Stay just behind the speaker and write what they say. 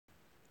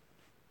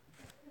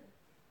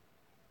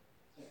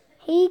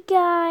Hey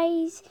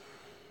guys,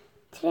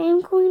 today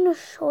I'm going to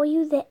show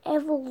you the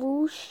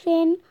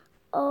evolution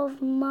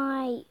of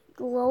my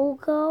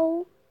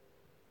logo.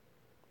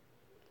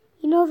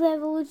 You know the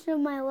evolution of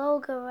my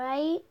logo,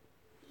 right?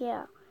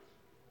 Yeah.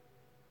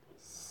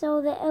 So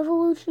the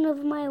evolution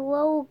of my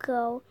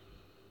logo,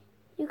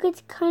 you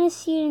could kind of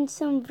see it in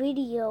some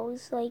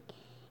videos. Like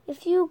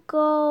if you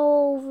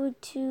go over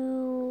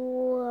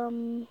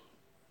to,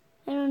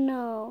 I don't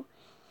know,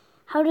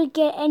 how to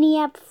get any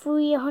app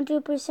free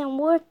 100%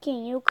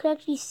 working. You could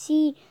actually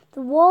see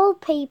the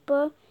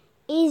wallpaper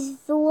is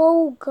the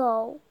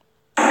logo.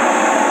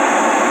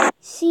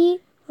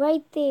 See,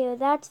 right there,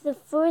 that's the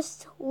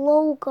first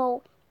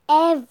logo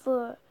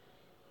ever.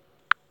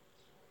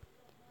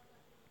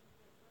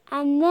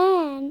 And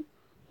then,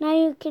 now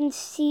you can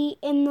see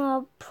in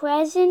the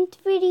present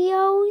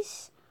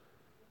videos,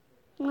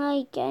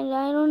 like, I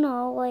don't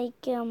know, I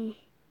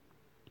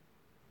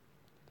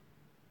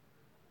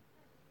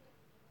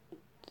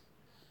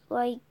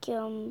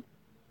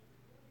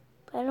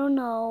don't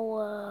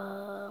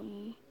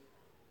know,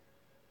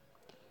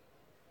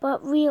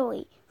 but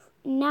really,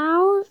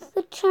 now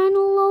the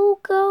channel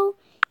logo,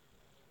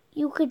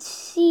 you could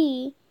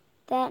see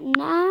that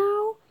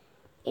now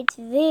it's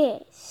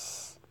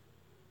this.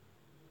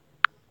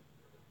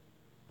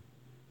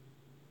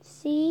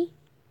 See?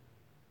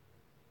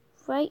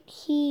 Right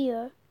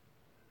here.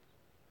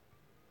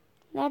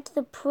 That's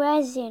the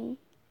present.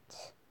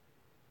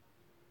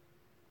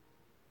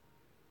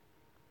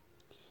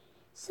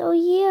 So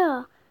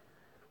yeah.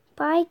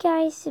 Bye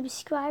guys.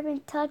 Subscribe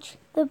and touch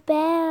the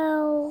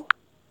bell.